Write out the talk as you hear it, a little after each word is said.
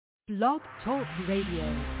Blog Talk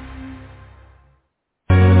Radio.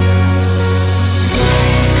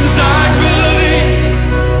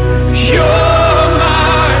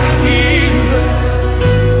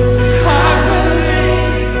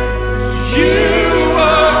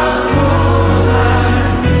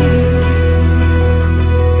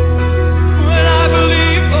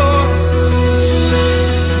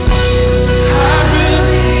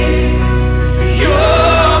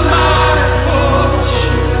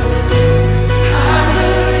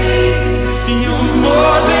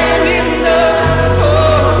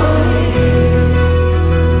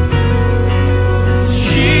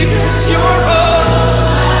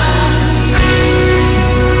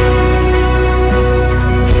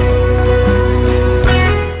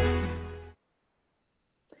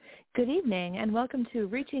 Good evening and welcome to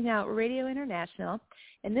Reaching Out Radio International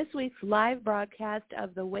and this week's live broadcast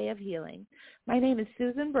of The Way of Healing. My name is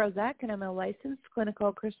Susan Brozek and I'm a licensed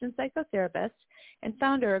clinical Christian psychotherapist and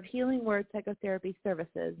founder of Healing Word Psychotherapy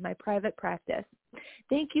Services, my private practice.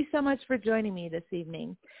 Thank you so much for joining me this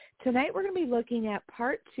evening. Tonight we're going to be looking at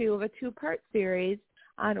part 2 of a 2-part series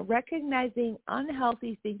on recognizing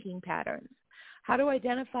unhealthy thinking patterns, how to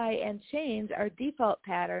identify and change our default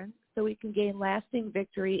patterns so we can gain lasting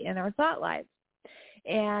victory in our thought lives.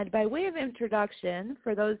 And by way of introduction,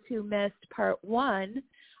 for those who missed part 1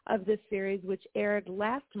 of this series, which aired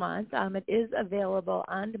last month, it is available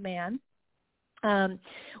on demand.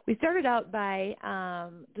 We started out by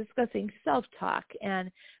discussing self-talk, and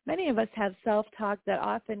many of us have self-talk that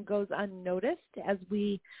often goes unnoticed as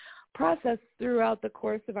we process throughout the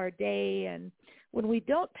course of our day, and when we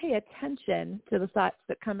don't pay attention to the thoughts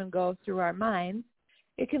that come and go through our minds,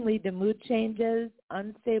 it can lead to mood changes,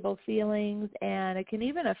 unstable feelings, and it can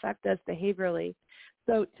even affect us behaviorally.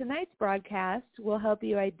 So tonight's broadcast will help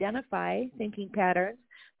you identify thinking patterns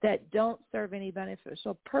that don't serve any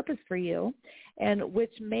beneficial purpose for you and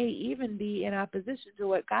which may even be in opposition to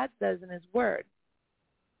what God says in His Word.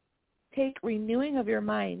 Take renewing of your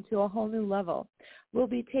mind to a whole new level. We'll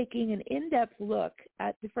be taking an in-depth look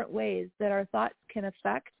at different ways that our thoughts can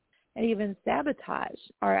affect and even sabotage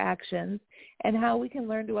our actions and how we can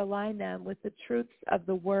learn to align them with the truths of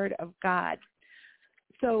the Word of God.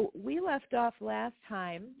 So we left off last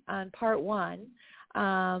time on part 1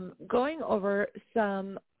 going over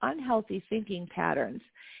some unhealthy thinking patterns.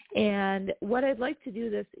 And what I'd like to do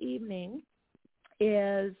this evening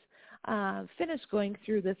is finish going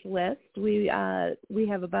through this list. We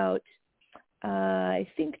have about, I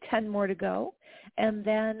think, 10 more to go. And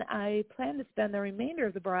then I plan to spend the remainder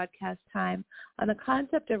of the broadcast time on the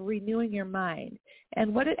concept of renewing your mind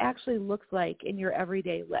and what it actually looks like in your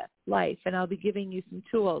everyday life. And I'll be giving you some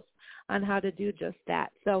tools on how to do just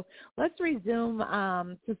that. So let's resume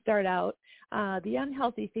to start out the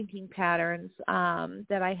unhealthy thinking patterns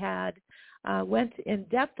that I had went in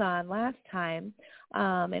depth on last time.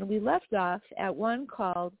 And we left off at one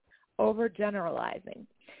called overgeneralizing.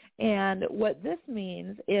 And what this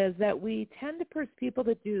means is that we tend to people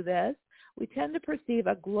that do this, we tend to perceive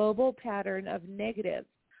a global pattern of negatives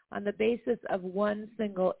on the basis of one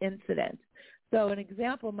single incident. So an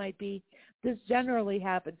example might be, this generally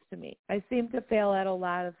happens to me. I seem to fail at a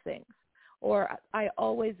lot of things, or I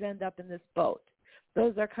always end up in this boat.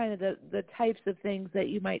 Those are kind of the types of things that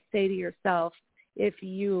you might say to yourself if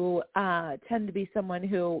you tend to be someone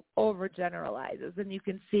who overgeneralizes, and you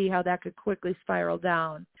can see how that could quickly spiral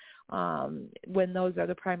down when those are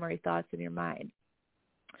the primary thoughts in your mind.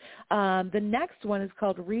 The next one is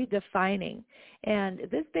called redefining, and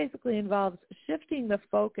this basically involves shifting the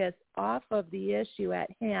focus off of the issue at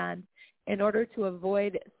hand in order to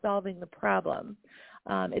avoid solving the problem.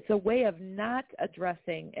 It's a way of not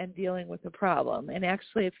addressing and dealing with the problem. And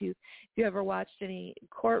actually, if you ever watched any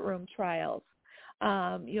courtroom trials,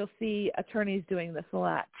 you'll see attorneys doing this a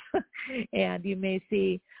lot. And you may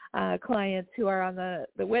see clients who are on the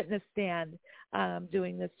witness stand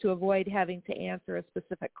doing this to avoid having to answer a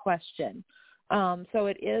specific question. So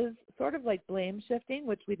it is sort of like blame shifting,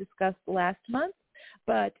 which we discussed last month,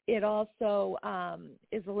 but it also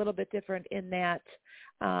is a little bit different in that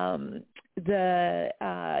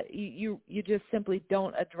you just simply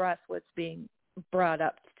don't address what's being brought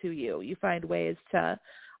up to you. You find ways to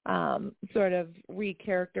sort of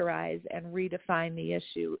recharacterize and redefine the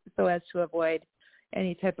issue so as to avoid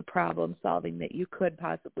any type of problem solving that you could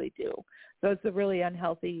possibly do. So it's a really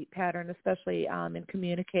unhealthy pattern, especially in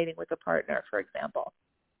communicating with a partner, for example.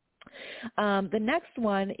 The next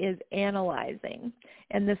one is analyzing,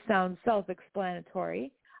 and this sounds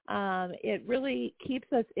self-explanatory. It really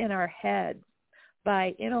keeps us in our heads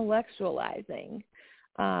by intellectualizing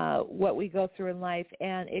what we go through in life,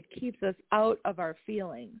 and it keeps us out of our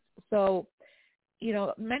feelings. So,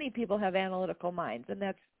 many people have analytical minds, and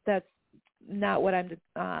that's not what I'm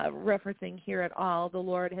referencing here at all. The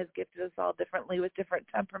Lord has gifted us all differently with different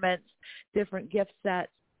temperaments, different gift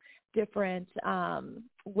sets, different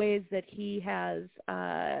ways that he has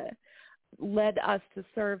led us to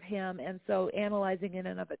serve him. And so analyzing in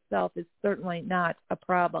and of itself is certainly not a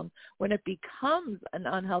problem. When it becomes an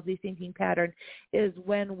unhealthy thinking pattern is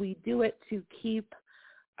when we do it to keep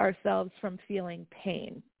ourselves from feeling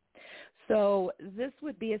pain. So this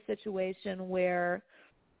would be a situation where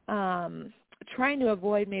trying to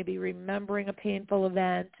avoid maybe remembering a painful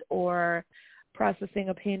event or processing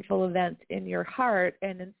a painful event in your heart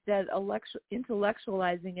and instead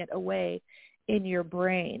intellectualizing it away in your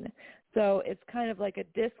brain. So it's kind of like a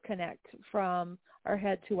disconnect from our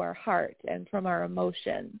head to our heart and from our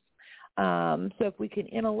emotions. So if we can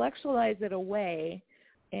intellectualize it away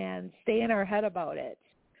and stay in our head about it,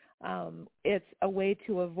 it's a way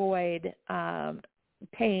to avoid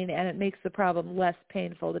pain, and it makes the problem less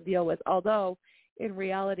painful to deal with, although in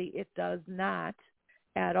reality it does not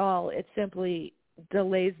at all. It simply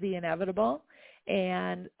delays the inevitable,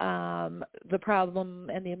 and the problem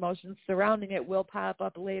and the emotions surrounding it will pop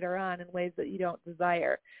up later on in ways that you don't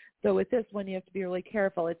desire. So with this one, you have to be really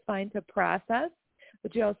careful. It's fine to process,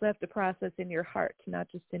 but you also have to process in your heart, not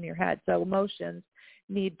just in your head. So emotions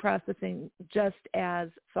need processing just as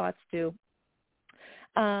thoughts do.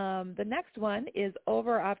 The next one is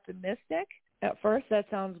over-optimistic. At first, that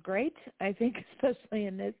sounds great, I think, especially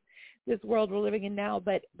in this world we're living in now.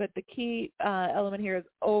 But the key element here is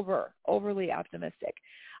overly optimistic.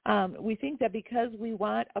 We think that because we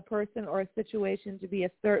want a person or a situation to be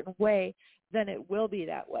a certain way, then it will be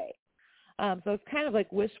that way. So it's kind of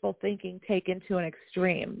like wishful thinking taken to an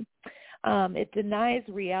extreme. It denies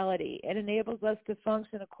reality. It enables us to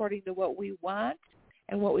function according to what we want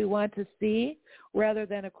and what we want to see rather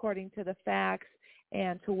than according to the facts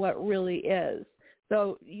and to what really is.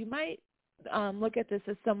 So you might look at this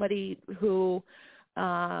as somebody who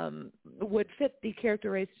would fit the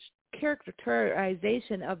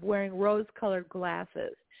characterization of wearing rose-colored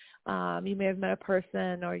glasses. You may have met a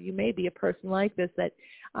person, or you may be a person like this that,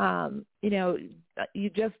 you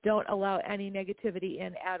just don't allow any negativity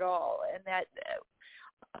in at all. And that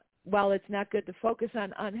while it's not good to focus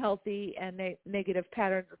on unhealthy and negative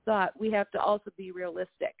patterns of thought, we have to also be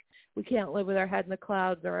realistic. We can't live with our head in the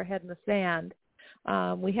clouds or our head in the sand.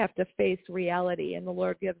 We have to face reality, and the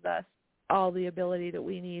Lord gives us all the ability that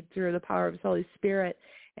we need through the power of His Holy Spirit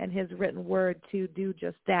and His written word to do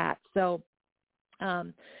just that. So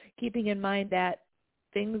keeping in mind that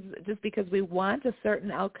things, just because we want a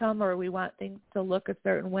certain outcome or we want things to look a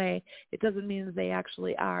certain way, it doesn't mean that they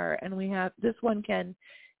actually are. And this one can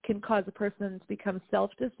cause a person to become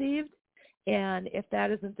self-deceived, and if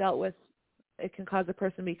that isn't dealt with, it can cause a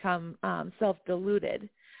person to become self-deluded,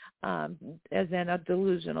 as in a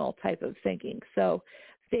delusional type of thinking. So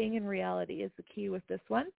staying in reality is the key with this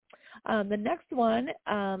one. The next one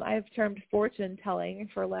I have termed fortune telling,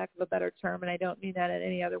 for lack of a better term, and I don't mean that in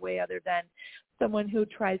any other way other than someone who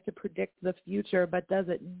tries to predict the future but does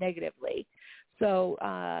it negatively. So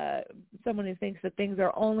someone who thinks that things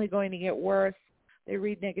are only going to get worse. They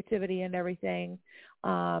read negativity and everything.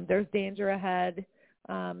 There's danger ahead.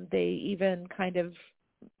 They even kind of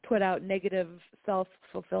put out negative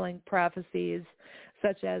self-fulfilling prophecies,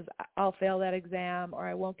 such as I'll fail that exam, or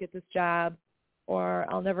I won't get this job, or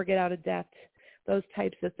I'll never get out of debt, those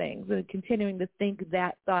types of things, and continuing to think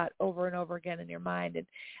that thought over and over again in your mind.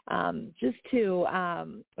 And just to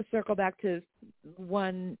circle back to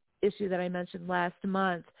one issue that I mentioned last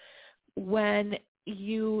month, when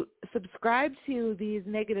you subscribe to these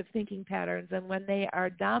negative thinking patterns and when they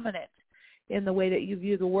are dominant in the way that you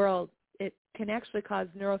view the world, it can actually cause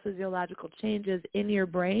neurophysiological changes in your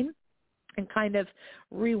brain and kind of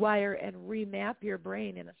rewire and remap your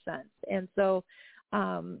brain in a sense. And so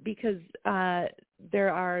because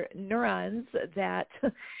there are neurons that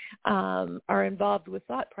are involved with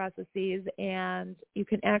thought processes, and you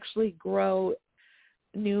can actually grow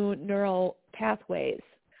new neural pathways,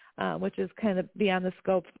 which is kind of beyond the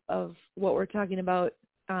scope of what we're talking about,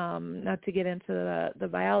 not to get into the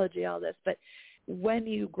biology of all this, but when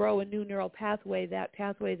you grow a new neural pathway, that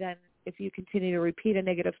pathway then, if you continue to repeat a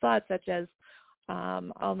negative thought such as,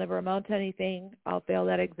 I'll never amount to anything, I'll fail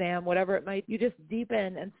that exam, whatever it might, you just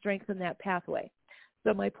deepen and strengthen that pathway.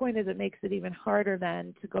 So my point is, it makes it even harder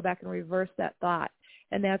then to go back and reverse that thought.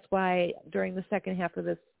 And that's why during the second half of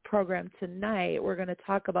this program tonight, we're going to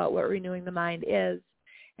talk about what renewing the mind is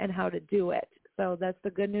and how to do it. So that's the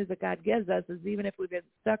good news that God gives us, is even if we've been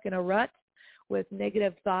stuck in a rut with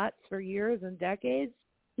negative thoughts for years and decades,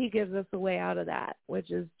 he gives us a way out of that, which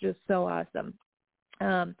is just so awesome.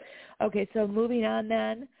 Okay, so moving on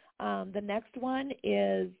then. The next one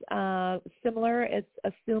is similar. It's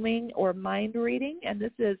assuming or mind reading, and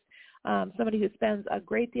this is somebody who spends a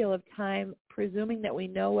great deal of time presuming that we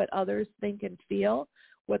know what others think and feel,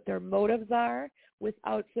 what their motives are,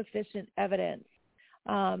 without sufficient evidence.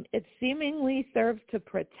 It seemingly serves to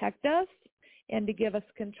protect us and to give us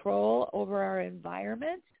control over our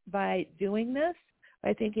environment by doing this,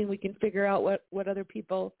 by thinking we can figure out what other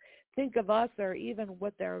people think of us or even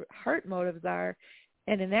what their heart motives are.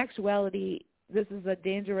 And in actuality, this is a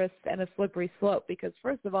dangerous and a slippery slope because,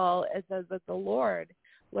 first of all, it says that the Lord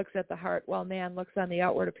looks at the heart while man looks on the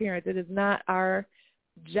outward appearance. It is not our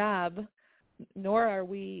job, nor are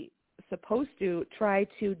we supposed to try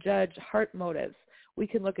to judge heart motives. We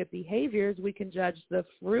can look at behaviors. We can judge the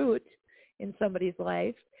fruit in somebody's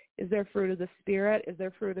life. Is there fruit of the Spirit? Is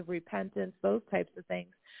there fruit of repentance? Those types of things.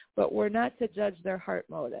 But we're not to judge their heart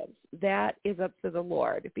motives. That is up to the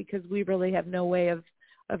Lord because we really have no way of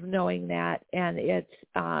knowing that, and it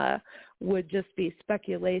would just be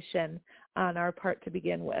speculation on our part to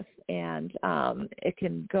begin with, and it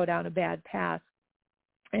can go down a bad path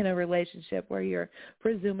in a relationship where you're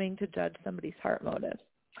presuming to judge somebody's heart motives.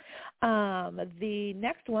 The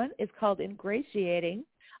next one is called ingratiating.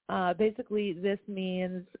 Basically, this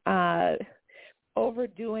means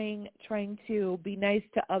overdoing, trying to be nice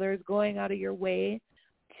to others, going out of your way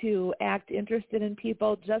to act interested in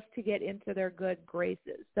people just to get into their good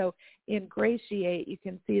graces. So ingratiate, you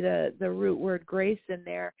can see the root word grace in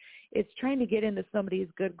there. It's trying to get into somebody's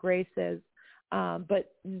good graces,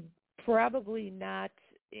 but probably not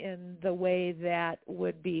in the way that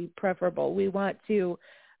would be preferable. We want to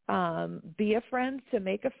be a friend to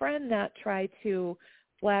make a friend, not try to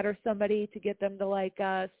flatter somebody to get them to like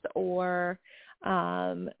us or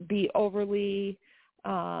be overly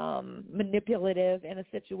manipulative in a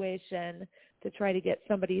situation to try to get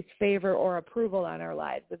somebody's favor or approval on our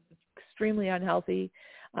lives. It's extremely unhealthy,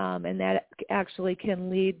 and that actually can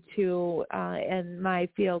lead to, in my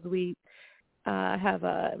field, we have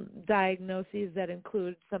diagnoses that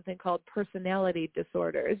include something called personality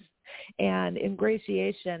disorders, and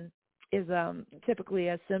ingratiation is typically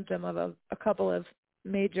a symptom of a couple of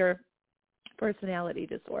major personality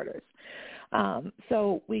disorders.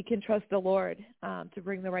 So we can trust the Lord to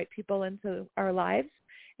bring the right people into our lives,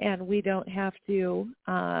 and we don't have to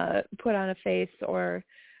put on a face or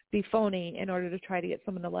be phony in order to try to get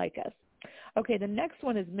someone to like us. Okay, the next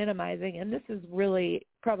one is minimizing, and this is really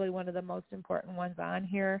probably one of the most important ones on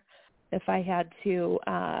here. If I had to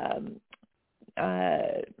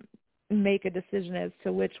make a decision as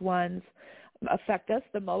to which ones affect us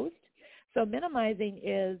the most. So minimizing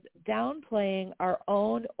is downplaying our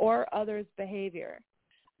own or others' behavior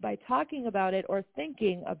by talking about it or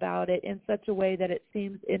thinking about it in such a way that it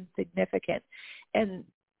seems insignificant. And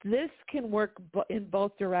this can work in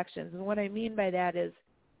both directions. And what I mean by that is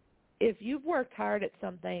if you've worked hard at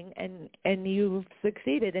something and you've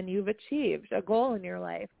succeeded and you've achieved a goal in your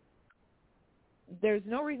life, there's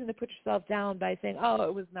no reason to put yourself down by saying, oh,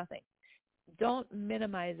 it was nothing. Don't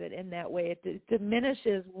minimize it in that way. It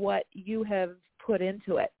diminishes what you have put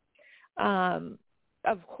into it.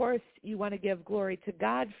 Of course, you want to give glory to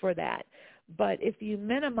God for that. But if you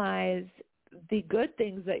minimize the good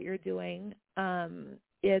things that you're doing,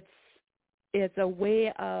 it's a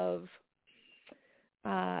way of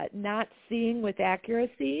not seeing with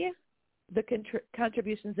accuracy the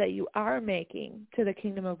contributions that you are making to the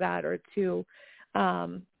kingdom of God or to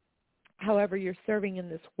however you're serving in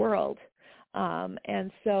this world.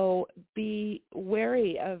 And so be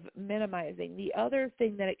wary of minimizing. The other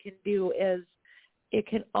thing that it can do is it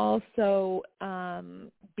can also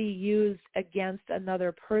be used against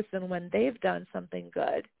another person when they've done something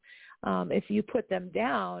good. If you put them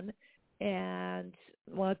down and,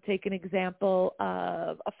 well, take an example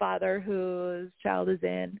of a father whose child is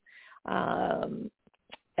in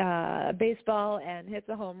baseball and hits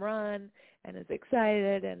a home run and is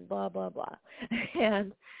excited and blah, blah, blah.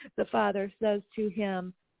 And the father says to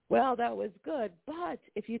him, well, that was good, but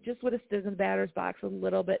if you just would have stood in the batter's box a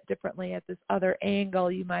little bit differently at this other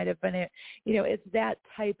angle, you might have been, it's that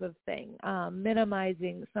type of thing,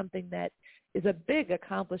 minimizing something that is a big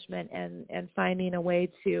accomplishment and finding a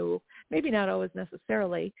way to, maybe not always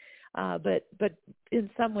necessarily, but in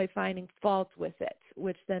some way finding fault with it,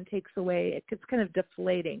 which then takes away, it's kind of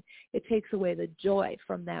deflating. It takes away the joy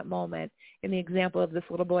from that moment. In the example of this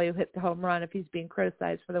little boy who hit the home run, if he's being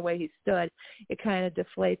criticized for the way he stood, it kind of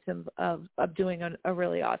deflates him of doing a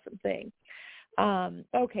really awesome thing.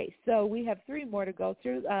 Okay, so we have three more to go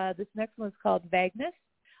through. This next one is called vagueness.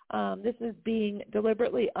 This is being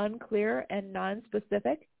deliberately unclear and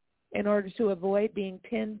nonspecific in order to avoid being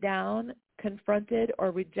pinned down, confronted,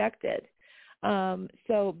 or rejected.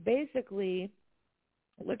 So basically,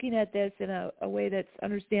 looking at this in a way that's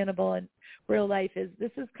understandable in real life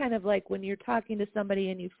this is kind of like when you're talking to somebody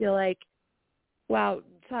and you feel like, wow,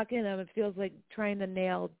 talking to them, it feels like trying to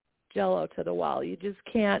nail Jell-O to the wall. You just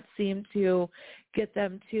can't seem to get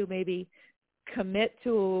them to maybe commit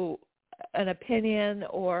to an opinion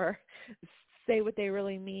or say what they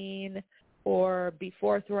really mean or be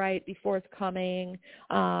forthright, be forthcoming,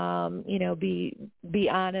 be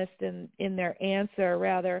honest in their answer.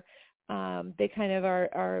 Rather, they kind of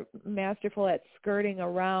are masterful at skirting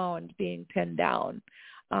around being pinned down.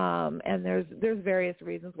 And there's various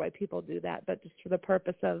reasons why people do that, but just for the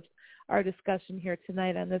purpose of our discussion here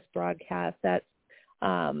tonight on this broadcast, that's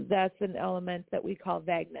an element that we call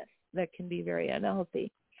vagueness that can be very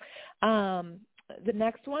unhealthy. The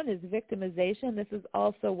next one is victimization. This is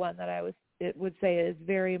also one that I would say is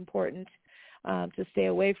very important to stay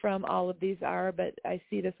away from. All of these are, but I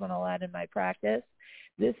see this one a lot in my practice.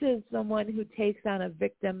 This is someone who takes on a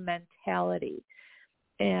victim mentality,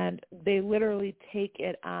 and they literally take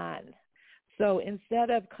it on. So instead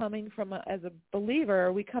of coming from, as a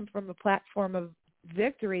believer, we come from a platform of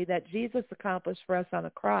victory that Jesus accomplished for us on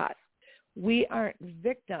the cross. We aren't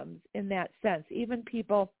victims in that sense. Even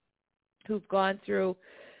people who've gone through,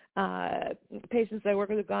 patients I work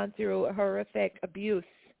with have gone through horrific abuse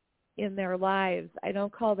in their lives, I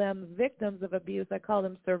don't call them victims of abuse. I call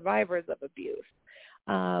them survivors of abuse.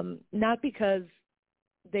 Not because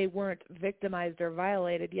they weren't victimized or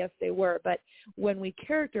violated. Yes, they were. But when we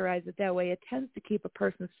characterize it that way, it tends to keep a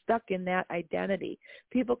person stuck in that identity.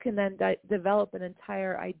 People can then develop an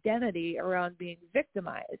entire identity around being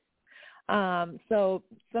victimized. So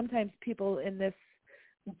sometimes people in this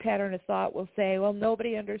pattern of thought will say, well,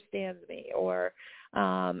 nobody understands me, or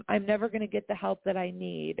I'm never going to get the help that I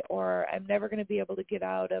need, or I'm never going to be able to get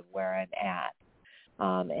out of where I'm at.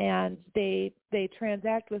 And they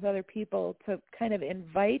transact with other people to kind of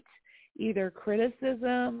invite either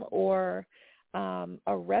criticism or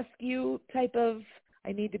a rescue type of,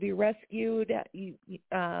 I need to be rescued. It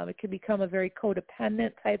can become a very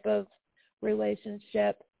codependent type of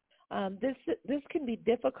relationship. This can be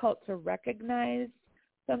difficult to recognize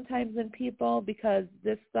sometimes in people because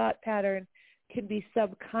this thought pattern can be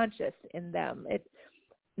subconscious in them.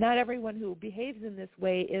 Not everyone who behaves in this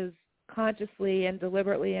way is consciously and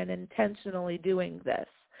deliberately and intentionally doing this.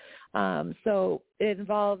 So it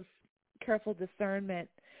involves careful discernment.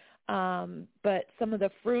 But some of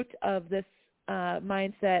the fruit of this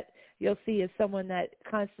mindset you'll see is someone that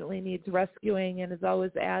constantly needs rescuing and is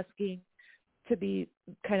always asking to be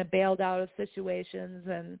kind of bailed out of situations,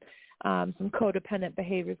 and some codependent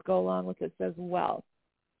behaviors go along with this as well.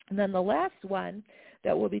 And then the last one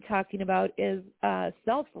that we'll be talking about is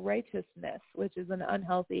self-righteousness, which is an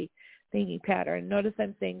unhealthy thinking pattern. Notice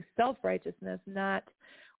I'm saying self-righteousness, not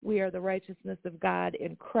we are the righteousness of God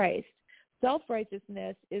in Christ.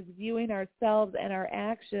 Self-righteousness is viewing ourselves and our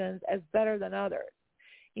actions as better than others,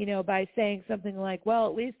 by saying something like, well,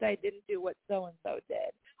 at least I didn't do what so-and-so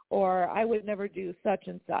did, or I would never do such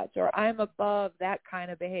and such, or I'm above that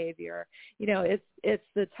kind of behavior. It's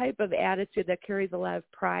the type of attitude that carries a lot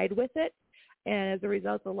of pride with it, and as a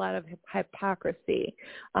result, a lot of hypocrisy.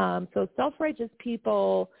 So self-righteous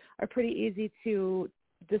people are pretty easy to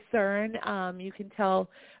discern. You can tell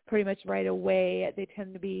pretty much right away. They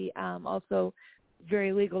tend to be also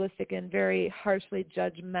very legalistic and very harshly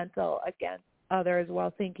judgmental against others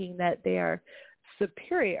while thinking that they are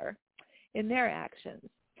superior in their actions.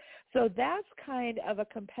 So that's kind of a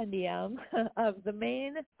compendium of the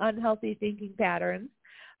main unhealthy thinking patterns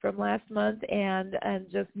from last month and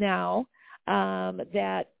just now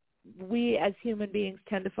that we as human beings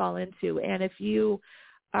tend to fall into. And if you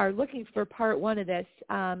are looking for part one of this,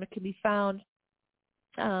 it can be found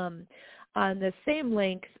on the same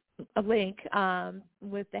link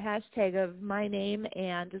with the hashtag of my name,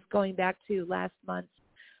 and just going back to last month's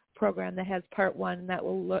program that has part one that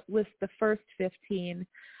will list the first 15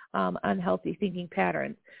 unhealthy thinking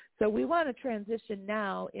patterns. So we want to transition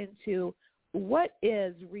now into what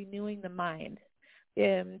is renewing the mind.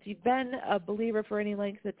 If you've been a believer for any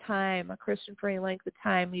length of time, a Christian for any length of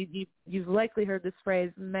time, you've likely heard this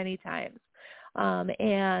phrase many times.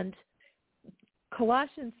 And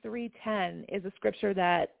Colossians 3:10 is a scripture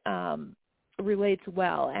that relates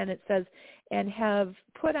well, and it says, and have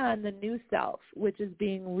put on the new self, which is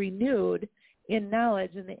being renewed in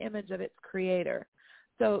knowledge in the image of its creator.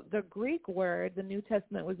 So the Greek word, the New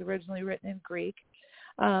Testament was originally written in Greek.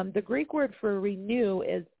 The Greek word for renew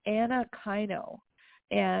is anakaino.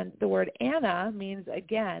 And the word ana means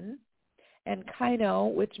again, and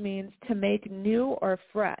kaino, which means to make new or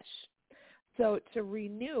fresh. So to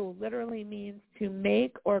renew literally means to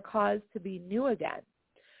make or cause to be new again,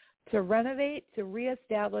 to renovate, to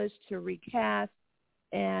reestablish, to recast,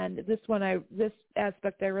 and this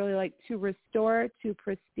aspect I really like, to restore to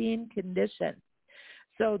pristine condition.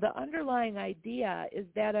 So the underlying idea is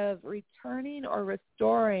that of returning or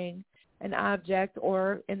restoring an object,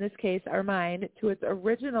 or in this case our mind, to its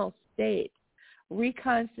original state,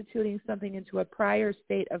 reconstituting something into a prior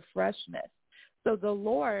state of freshness. So the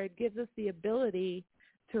Lord gives us the ability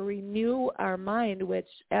to renew our mind, which,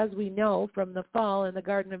 as we know from the fall in the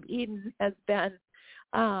Garden of Eden, has been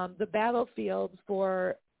the battlefield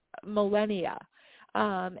for millennia.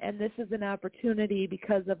 And this is an opportunity,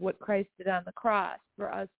 because of what Christ did on the cross,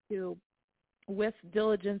 for us to, with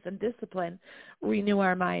diligence and discipline, renew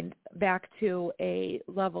our mind back to a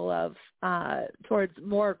level of towards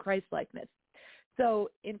more Christ-likeness.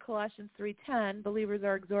 So in Colossians 3:10, believers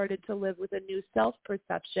are exhorted to live with a new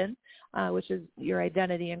self-perception, which is your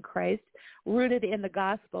identity in Christ, rooted in the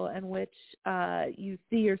gospel, in which you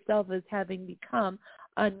see yourself as having become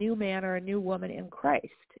a new man or a new woman in Christ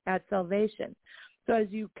at salvation. So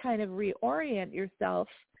as you kind of reorient yourself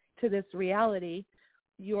to this reality,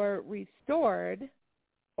 you're restored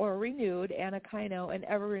or renewed, anakaino, in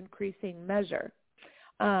ever-increasing measure.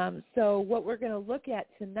 So what we're going to look at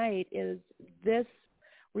tonight is this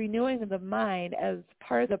renewing of the mind as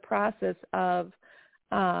part of the process of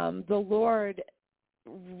the Lord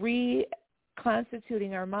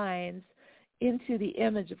reconstituting our minds into the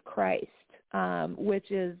image of Christ,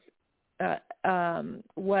 which is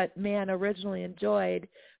what man originally enjoyed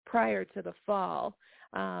prior to the fall,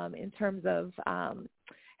 in terms of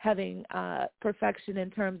having perfection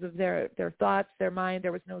in terms of their thoughts, their mind.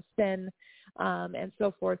 There was no sin, and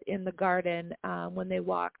so forth in the garden when they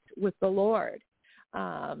walked with the Lord,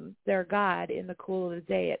 their God, in the cool of the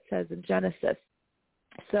day, it says in Genesis.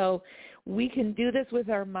 So we can do this with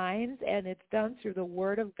our minds, and it's done through the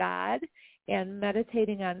Word of God and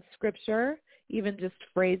meditating on Scripture, even just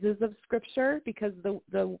phrases of Scripture, because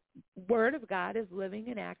the Word of God is living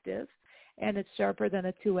and active, and it's sharper than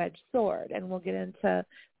a two-edged sword. And we'll get into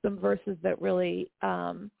some verses that really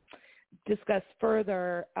discuss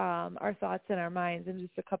further our thoughts and our minds in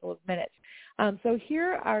just a couple of minutes. So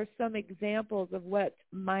here are some examples of what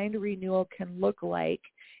mind renewal can look like,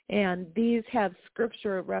 and these have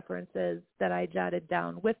Scripture references that I jotted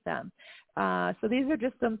down with them. So these are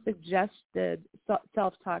just some suggested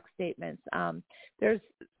self-talk statements. There's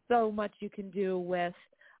so much you can do with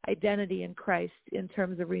identity in Christ in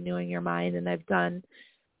terms of renewing your mind, and I've done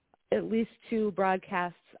at least 2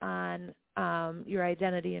 broadcasts on your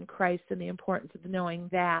identity in Christ and the importance of knowing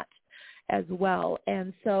that as well.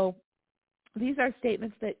 And so these are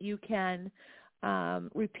statements that you can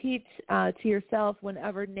repeat to yourself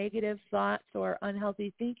whenever negative thoughts or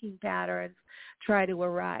unhealthy thinking patterns try to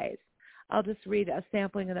arise. I'll just read a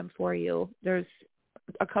sampling of them for you. There's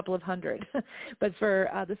a couple of hundred, but for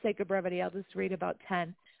the sake of brevity, I'll just read about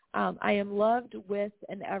 10. I am loved with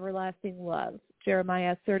an everlasting love,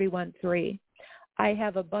 Jeremiah 31:3. I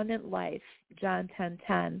have abundant life, John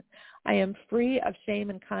 10:10. I am free of shame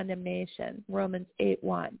and condemnation, Romans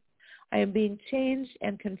 8:1. I am being changed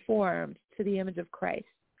and conformed to the image of Christ,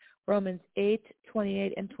 Romans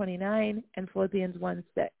 8:28 and 29, and Philippians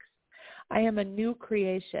 1:6. I am a new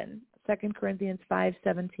creation, 2 Corinthians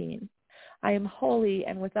 5:17. I am holy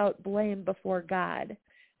and without blame before God,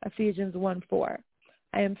 Ephesians 1:4.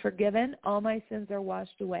 I am forgiven, all my sins are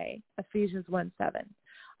washed away, Ephesians 1:7.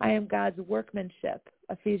 I am God's workmanship,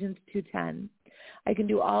 Ephesians 2:10. I can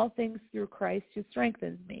do all things through Christ who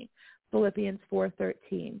strengthens me, Philippians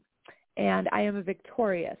 4:13. And I am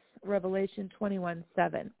victorious, Revelation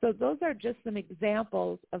 21:7. So those are just some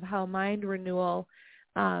examples of how mind renewal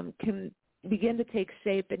can begin to take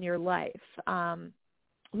shape in your life.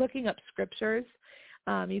 Looking up scriptures,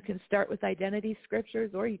 you can start with identity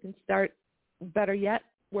scriptures, or you can start, better yet,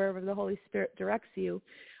 wherever the Holy Spirit directs you,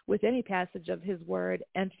 with any passage of his word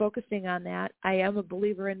and focusing on that. I am a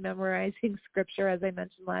believer in memorizing scripture, as I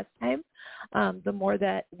mentioned last time. The more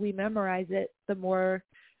that we memorize it, the more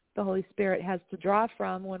the Holy Spirit has to draw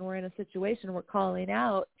from when we're in a situation we're calling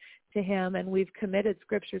out to him and we've committed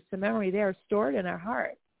scriptures to memory. They are stored in our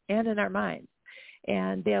heart and in our minds,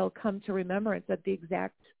 and they'll come to remembrance at the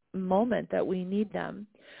exact moment that we need them.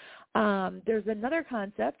 There's another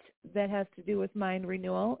concept that has to do with mind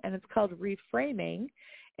renewal, and it's called reframing.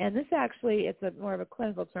 And this actually, it's more of a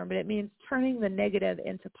clinical term, but it means turning the negative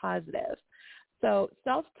into positive. So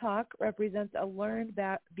self-talk represents a learned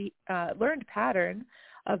pattern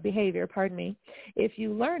of behavior, If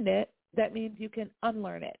you learned it, that means you can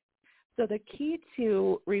unlearn it. So the key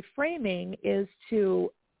to reframing is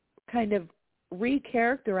to kind of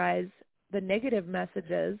recharacterize the negative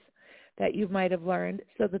messages that you might have learned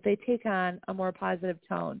so that they take on a more positive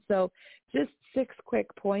tone. So just 6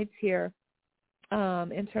 quick points here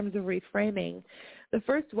in terms of reframing. The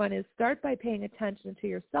first one is start by paying attention to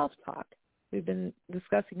your self-talk. We've been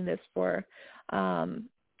discussing this for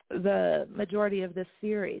the majority of this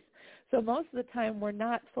series. So most of the time we're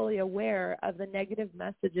not fully aware of the negative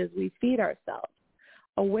messages we feed ourselves.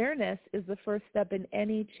 Awareness is the first step in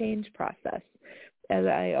any change process. As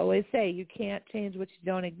I always say, you can't change what you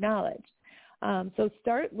don't acknowledge. So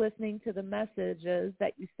start listening to the messages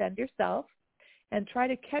that you send yourself and try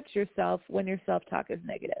to catch yourself when your self-talk is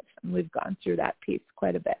negative. And we've gone through that piece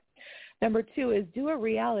quite a bit. Number 2 is do a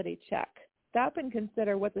reality check. Stop and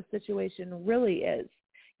consider what the situation really is.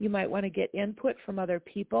 You might want to get input from other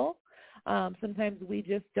people. Sometimes we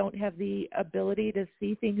just don't have the ability to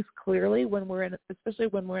see things clearly especially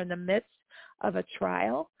when we're in the midst of a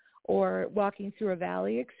trial or walking through a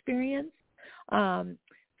valley experience.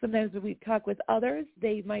 Sometimes when we talk with others,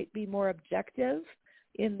 they might be more objective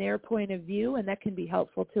in their point of view, and that can be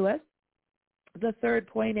helpful to us. The third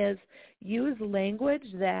point is use language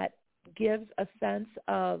that gives a sense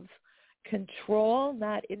of control,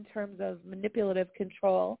 not in terms of manipulative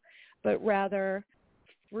control, but rather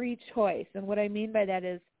free choice. And what I mean by that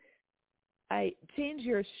is I change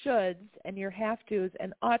your shoulds and your have-tos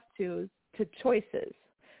and ought-tos to choices.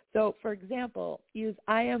 So, for example, use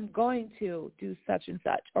I am going to do such and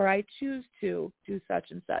such, or I choose to do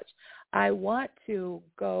such and such. I want to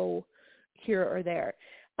go here or there.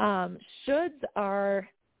 Shoulds are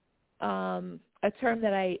a term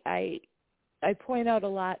that I point out a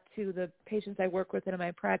lot to the patients I work with in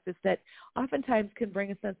my practice that oftentimes can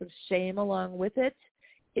bring a sense of shame along with it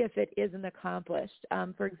if it isn't accomplished.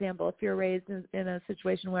 For example, if you're raised in a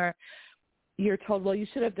situation where you're told, well, you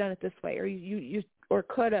should have done it this way, or you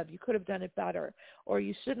could have done it better, or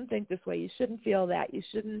you shouldn't think this way, you shouldn't feel that, you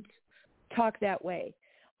shouldn't talk that way.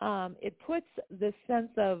 It puts this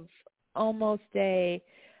sense of almost a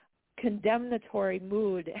condemnatory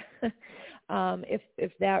mood,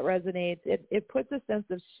 if that resonates. It puts a sense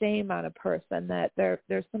of shame on a person that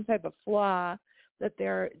there's some type of flaw, that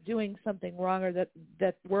they're doing something wrong, or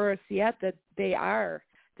that worse yet, that they are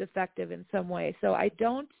defective in some way. So I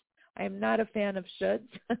am not a fan of shoulds.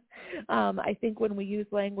 I think when we use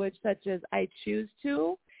language such as I choose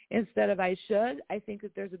to instead of I should, I think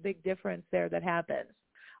that there's a big difference there that happens,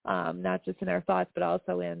 not just in our thoughts, but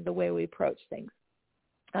also in the way we approach things.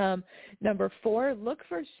 Number 4, look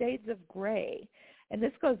for shades of gray. And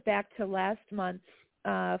this goes back to last month's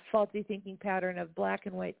faulty thinking pattern of black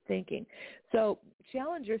and white thinking. So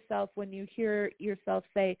challenge yourself when you hear yourself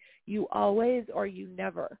say you always or you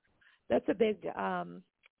never. That's a big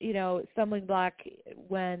stumbling block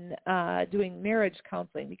when doing marriage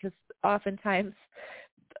counseling, because oftentimes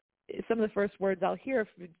some of the first words I'll hear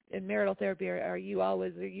in marital therapy are you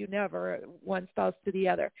always or you never, one spouse to the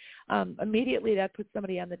other. Immediately that puts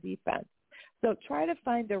somebody on the defense. So try to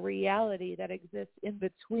find the reality that exists in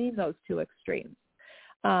between those two extremes.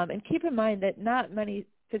 And keep in mind that not many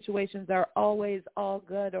situations are always all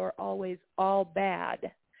good or always all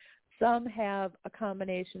bad. Some have a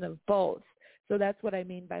combination of both. So that's what I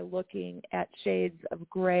mean by looking at shades of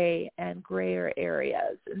gray and grayer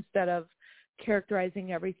areas instead of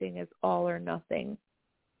characterizing everything as all or nothing.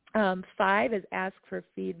 5 is ask for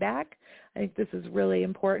feedback. I think this is really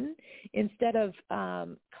important. Instead of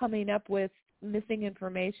coming up with missing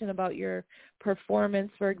information about your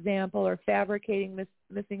performance, for example, or fabricating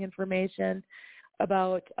missing information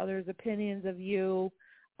about others' opinions of you,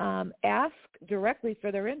 ask directly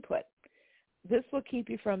for their input. This will keep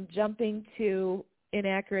you from jumping to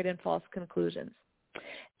inaccurate and false conclusions.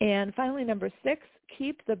 And finally, number 6,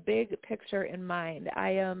 keep the big picture in mind.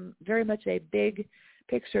 I am very much a big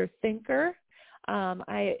picture thinker.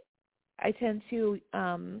 I tend to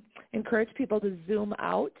encourage people to zoom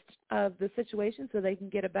out of the situation so they can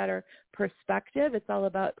get a better perspective. It's all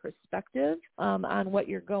about perspective on what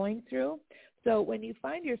you're going through. So when you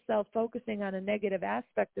find yourself focusing on a negative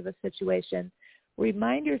aspect of a situation,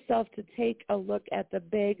 remind yourself to take a look at the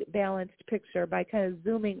big balanced picture by kind of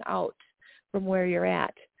zooming out from where you're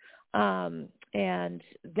at. And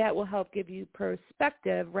that will help give you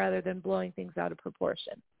perspective rather than blowing things out of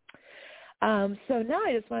proportion. So now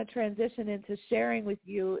I just want to transition into sharing with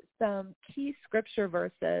you some key scripture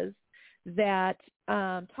verses that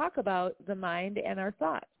talk about the mind and our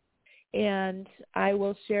thoughts. And I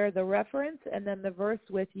will share the reference and then the verse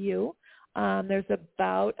with you. There's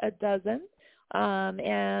about a dozen,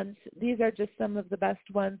 and these are just some of the best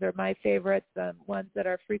ones, or my favorites, ones that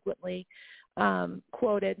are frequently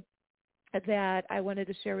quoted that I wanted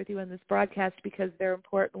to share with you in this broadcast because they're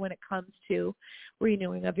important when it comes to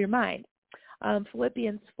renewing of your mind.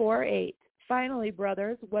 Philippians 4:8, finally,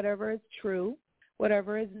 brothers, whatever is true,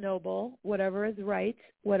 whatever is noble, whatever is right,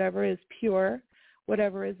 whatever is pure,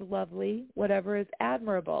 whatever is lovely, whatever is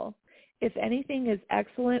admirable, if anything is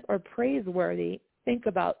excellent or praiseworthy, think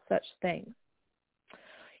about such things.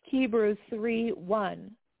 Hebrews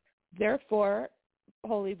 3:1, therefore,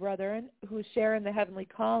 holy brethren, who share in the heavenly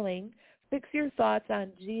calling, fix your thoughts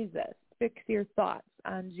on Jesus. Fix your thoughts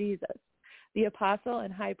on Jesus, the apostle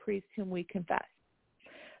and high priest whom we confess.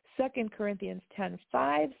 2 Corinthians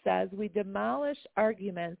 10:5 says we demolish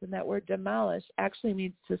arguments, and that word demolish actually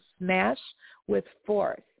means to smash with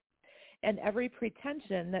force, and every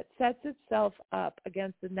pretension that sets itself up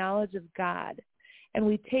against the knowledge of God, and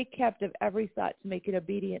we take captive every thought to make it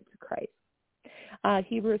obedient to Christ.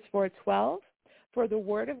 Hebrews 4:12, for the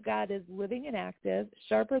word of God is living and active,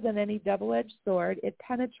 sharper than any double-edged sword. It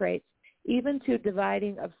penetrates even to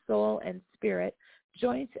dividing of soul and spirit,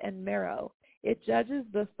 joints and marrow. It judges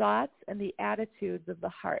the thoughts and the attitudes of the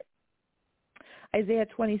heart. Isaiah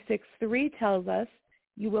 26:3 tells us,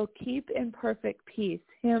 you will keep in perfect peace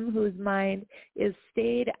him whose mind is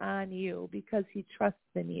stayed on you because he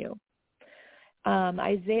trusts in you.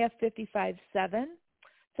 Isaiah 55:7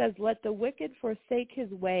 says, let the wicked forsake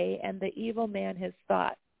his way and the evil man his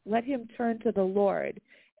thoughts. Let him turn to the Lord,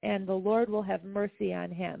 and the Lord will have mercy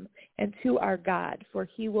on him, and to our God, for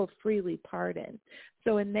he will freely pardon.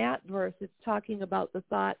 So in that verse, it's talking about the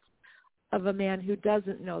thoughts of a man who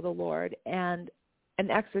doesn't know the Lord and an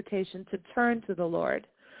exhortation to turn to the Lord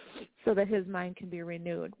so that his mind can be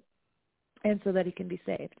renewed and so that he can be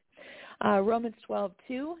saved. Romans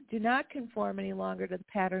 12:2, do not conform any longer to the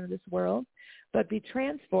pattern of this world, but be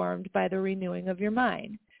transformed by the renewing of your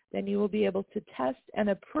mind. Then you will be able to test and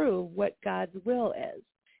approve what God's will is,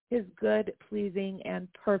 his good, pleasing,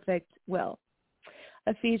 and perfect will.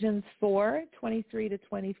 Ephesians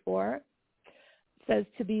 4:23-24 says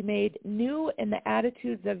to be made new in the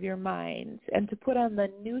attitudes of your minds and to put on the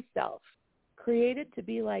new self, created to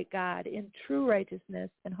be like God in true righteousness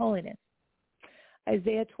and holiness.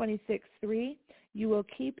 Isaiah 26:3, you will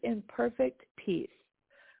keep in perfect peace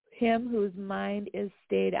him whose mind is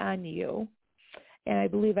stayed on you. And I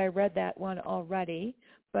believe I read that one already,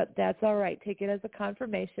 but that's all right. Take it as a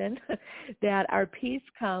confirmation that our peace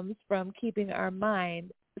comes from keeping our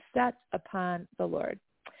mind set upon the Lord.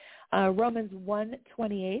 Romans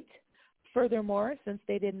 1:28, furthermore, since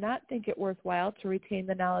they did not think it worthwhile to retain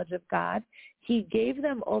the knowledge of God, he gave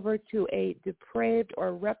them over to a depraved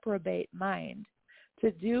or reprobate mind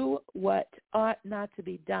to do what ought not to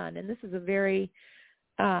be done. And this is a very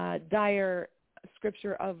dire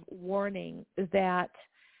scripture of warning that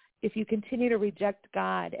if you continue to reject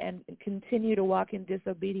God and continue to walk in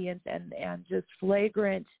disobedience and just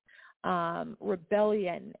flagrant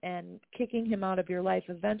rebellion and kicking him out of your life,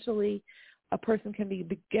 eventually a person can be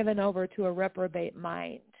given over to a reprobate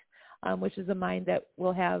mind, which is a mind that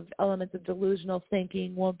will have elements of delusional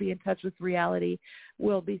thinking, won't be in touch with reality,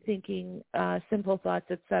 will be thinking sinful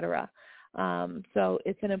thoughts, etc. So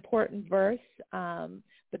it's an important verse,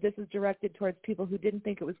 but this is directed towards people who didn't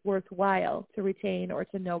think it was worthwhile to retain or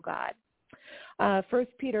to know God. 1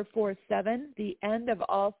 Peter 4:7, the end of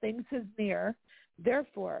all things is near.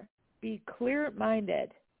 Therefore, be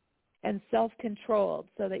clear-minded and self-controlled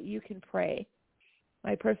so that you can pray.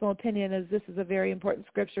 My personal opinion is this is a very important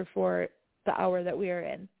scripture for the hour that we are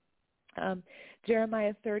in.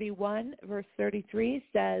 Jeremiah 31, verse 33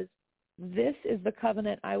 says, this is the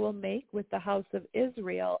covenant I will make with the house of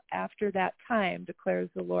Israel after that time, declares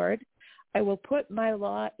the Lord. I will put my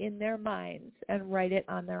law in their minds and write it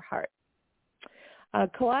on their hearts.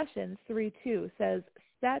 Colossians 3:2 says,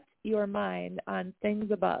 set your mind on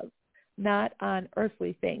things above, not on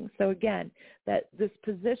earthly things. So again, that this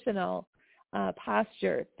positional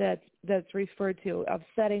posture that's referred to of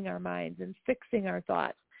setting our minds and fixing our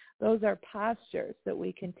thoughts, those are postures that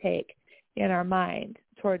we can take in our mind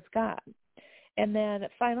towards God. And then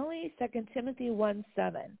finally, 2 Timothy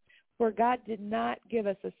 1:7, for God did not give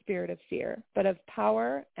us a spirit of fear, but of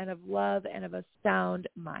power and of love and of a sound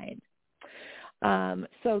mind.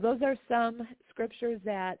 So those are some scriptures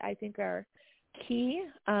that I think are key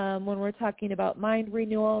when we're talking about mind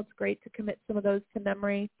renewal. It's great to commit some of those to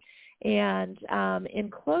memory. And in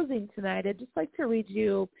closing tonight, I'd just like to read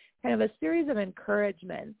you kind of a series of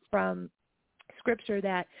encouragements from Scripture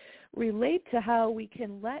that relate to how we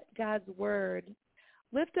can let God's Word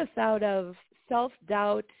lift us out of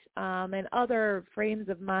self-doubt and other frames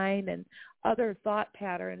of mind and other thought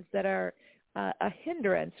patterns that are a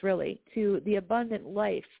hindrance, really, to the abundant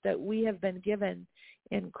life that we have been given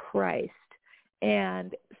in Christ.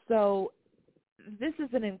 And so this is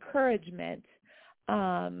an encouragement,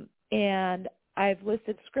 and I've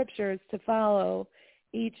listed scriptures to follow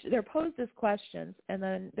each. They're posed as questions, and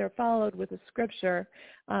then they're followed with a scripture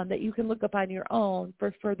that you can look up on your own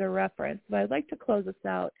for further reference. But I'd like to close us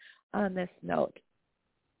out on this note.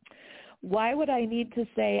 Why would I need to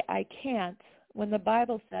say I can't when the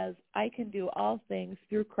Bible says I can do all things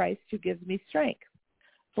through Christ who gives me strength?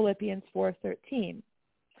 Philippians 4:13.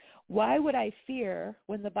 Why would I fear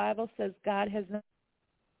when the Bible says God has not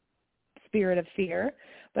a spirit of fear,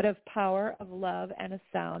 but of power, of love, and a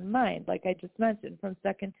sound mind, like I just mentioned from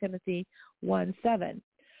 2 Timothy 1:7.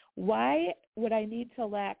 Why would I need to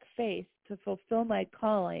lack faith to fulfill my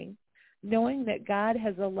calling, knowing that God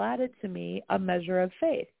has allotted to me a measure of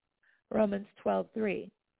faith? Romans 12:3.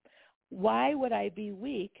 Why would I be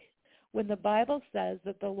weak when the Bible says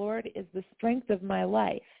that the Lord is the strength of my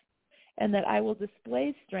life, and that I will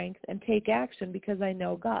display strength and take action because I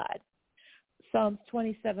know God? Psalms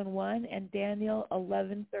 27:1 and Daniel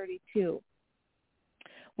 11:32.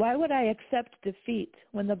 Why would I accept defeat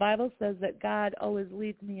when the Bible says that God always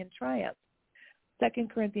leads me in triumph? 2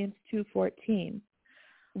 Corinthians 2:14.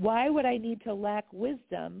 Why would I need to lack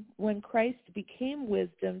wisdom when Christ became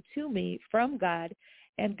wisdom to me from God,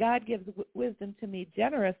 and God gives wisdom to me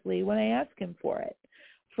generously when I ask him for it?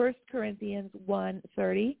 1 Corinthians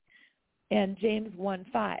 1:30 and James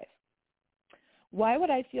 1:5. Why would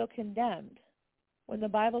I feel condemned when the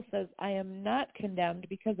Bible says I am not condemned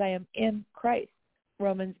because I am in Christ?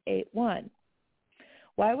 Romans 8:1.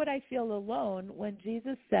 Why would I feel alone when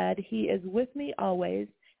Jesus said he is with me always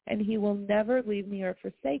and he will never leave me or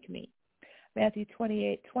forsake me? Matthew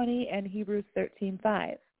 28:20 and Hebrews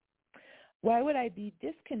 13:5. Why would I be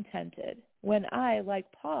discontented when I,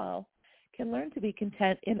 like Paul, can learn to be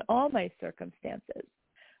content in all my circumstances?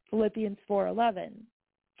 Philippians 4:11.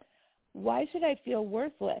 Why should I feel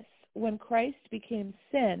worthless when Christ became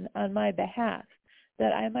sin on my behalf,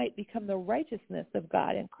 that I might become the righteousness of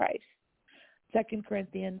God in Christ? 2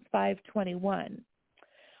 Corinthians 5:21.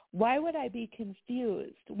 Why would I be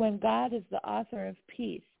confused when God is the author of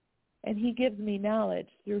peace and he gives me knowledge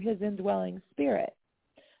through his indwelling spirit?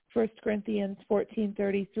 1 Corinthians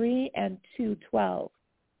 14:33 and 2:12.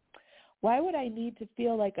 Why would I need to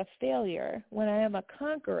feel like a failure when I am a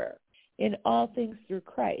conqueror in all things through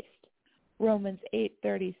Christ? Romans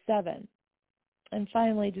 8:37. And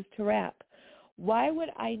finally, just to wrap, why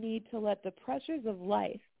would I need to let the pressures of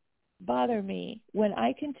life bother me when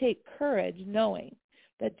I can take courage knowing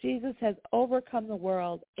that Jesus has overcome the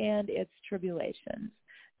world and its tribulations?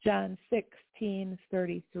 John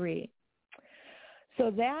 16:33. So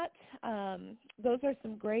that those are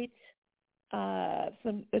some great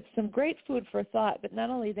food for thought. But not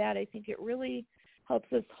only that, I think it really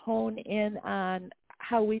helps us hone in on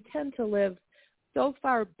how we tend to live so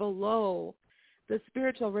far below the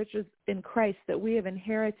spiritual riches in Christ that we have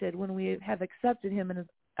inherited when we have accepted him in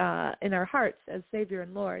our hearts as Savior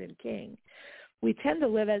and Lord and King. We tend to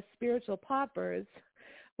live as spiritual paupers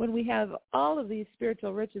when we have all of these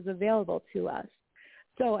spiritual riches available to us.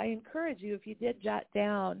 So I encourage you, if you did jot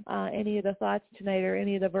down any of the thoughts tonight or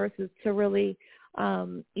any of the verses, to really,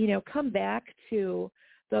 come back to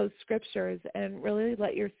those scriptures and really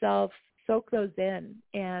let yourself soak those in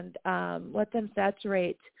and let them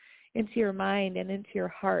saturate into your mind and into your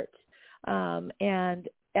heart. And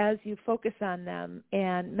as you focus on them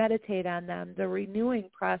and meditate on them, the renewing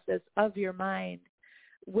process of your mind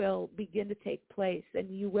will begin to take place, and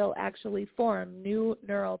you will actually form new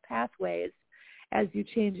neural pathways as you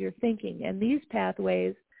change your thinking. And these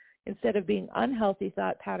pathways, instead of being unhealthy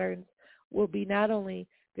thought patterns, will be not only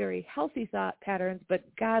very healthy thought patterns,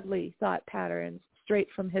 but godly thought patterns straight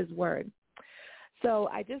from his word. So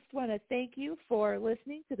I just want to thank you for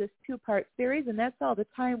listening to this two-part series, and that's all the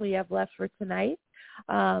time we have left for tonight.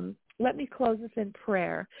 Let me close this in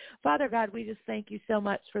prayer. Father God, we just thank you so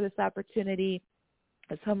much for this opportunity,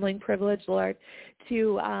 this humbling privilege, Lord,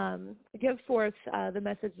 to give forth the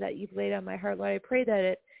message that you've laid on my heart. Lord, I pray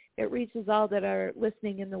that it reaches all that are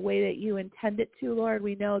listening in the way that you intend it to, Lord.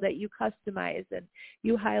 We know that you customize and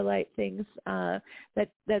you highlight things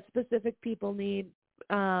that specific people need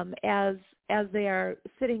as they are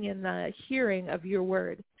sitting in the hearing of your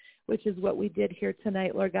word. which is what we did here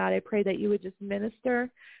tonight, Lord God. I pray that you would just minister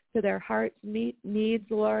to their hearts, meet needs,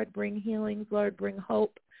 Lord, bring healings, Lord, bring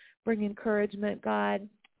hope, bring encouragement, God.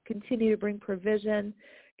 Continue to bring provision.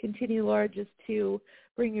 Continue, Lord, just to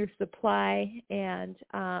bring your supply and,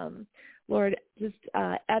 Lord, just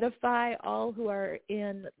edify all who are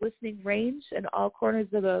in listening range in all corners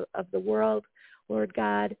of the world, Lord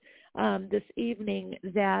God, this evening,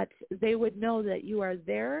 that they would know that you are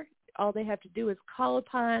there. All they have to do is call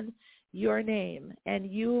upon your name, and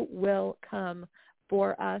you will come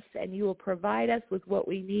for us, and you will provide us with what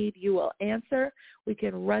we need. You will answer. We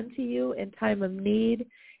can run to you in time of need,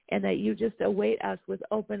 and that you just await us with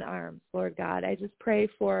open arms, Lord God. I just pray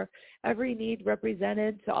for every need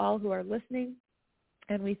represented to all who are listening.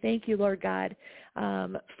 And we thank you, Lord God,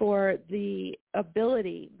 for the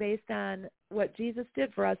ability, based on what Jesus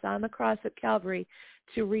did for us on the cross at Calvary,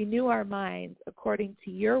 to renew our minds according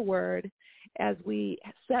to your word as we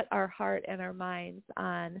set our heart and our minds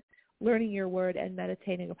on learning your word and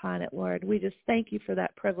meditating upon it, Lord. We just thank you for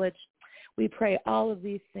that privilege. We pray all of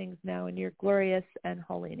these things now in your glorious and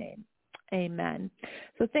holy name. Amen.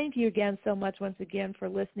 So thank you again so much once again for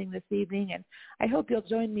listening this evening, and I hope you'll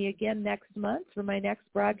join me again next month for my next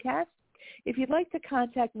broadcast. If you'd like to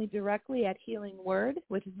contact me directly at Healing Word,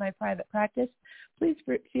 which is my private practice, please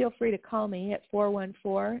feel free to call me at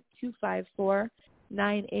 414-254-9862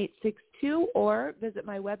 or visit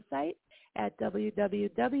my website at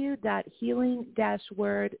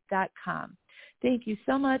www.healing-word.com. Thank you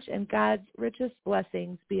so much, and God's richest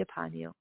blessings be upon you.